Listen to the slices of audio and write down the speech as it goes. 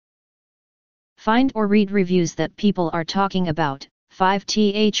Find or read reviews that people are talking about.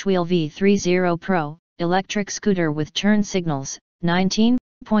 5th WHEEL V30PRO, electric scooter with turn signals,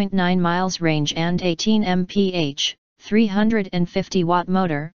 19.9 miles range and 18 mph, 350 watt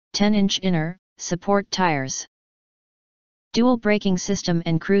motor, 10-inch inner, support tires. Dual braking system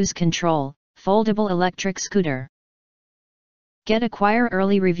and cruise control, foldable electric scooter. Acquire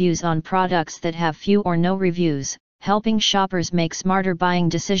early reviews on products that have few or no reviews, helping shoppers make smarter buying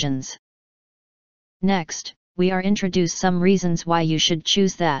decisions. Next, we are introduce some reasons why you should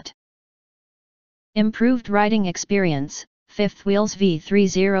choose that. Improved riding experience. 5th WHEEL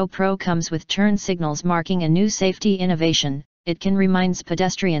V30PRO comes with turn signals, marking a new safety innovation. It can remind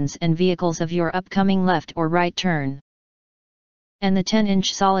pedestrians and vehicles of your upcoming left or right turn. And the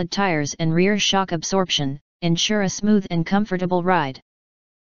 10-inch solid tires and rear shock absorption ensure a smooth and comfortable ride.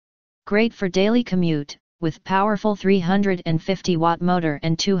 Great for daily commute. With powerful 350 watt motor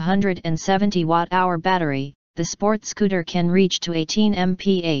and 270 watt-hour battery, the sport scooter can reach to 18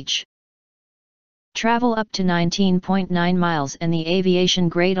 mph. Travel up to 19.9 miles, and the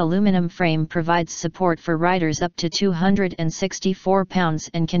aviation-grade aluminum frame provides support for riders up to 264 pounds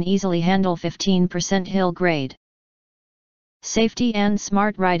and can easily handle 15% hill grade. Safety and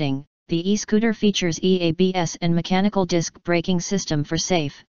smart riding. The e-scooter features EABS and mechanical disc braking system for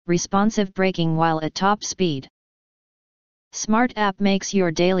safe, responsive braking while at top speed. Smart app makes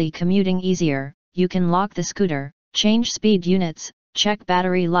your daily commuting easier. You can lock the scooter, change speed units, check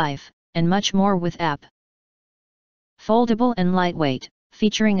battery life, and much more with app. Foldable and lightweight,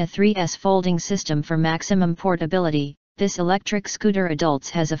 featuring a 3S folding system for maximum portability. This electric scooter adults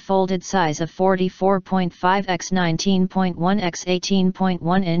has a folded size of 44.5 x 19.1 x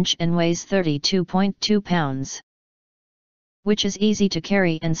 18.1 inch and weighs 32.2 pounds. Which is easy to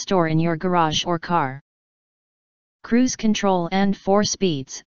carry and store in your garage or car. Cruise control and 4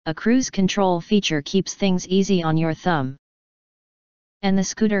 speeds. A cruise control feature keeps things easy on your thumb. And the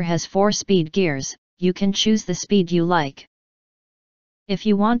scooter has 4 speed gears. You can choose the speed you like. If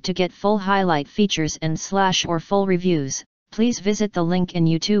you want to get full highlight features and or full reviews, please visit the link in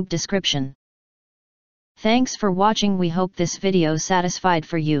YouTube description. Thanks for watching. We hope this video satisfied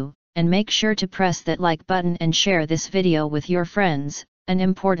for you, and make sure to press that like button and share this video with your friends, and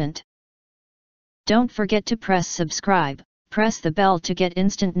important. Don't forget to press subscribe, press the bell to get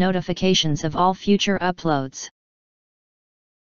instant notifications of all future uploads.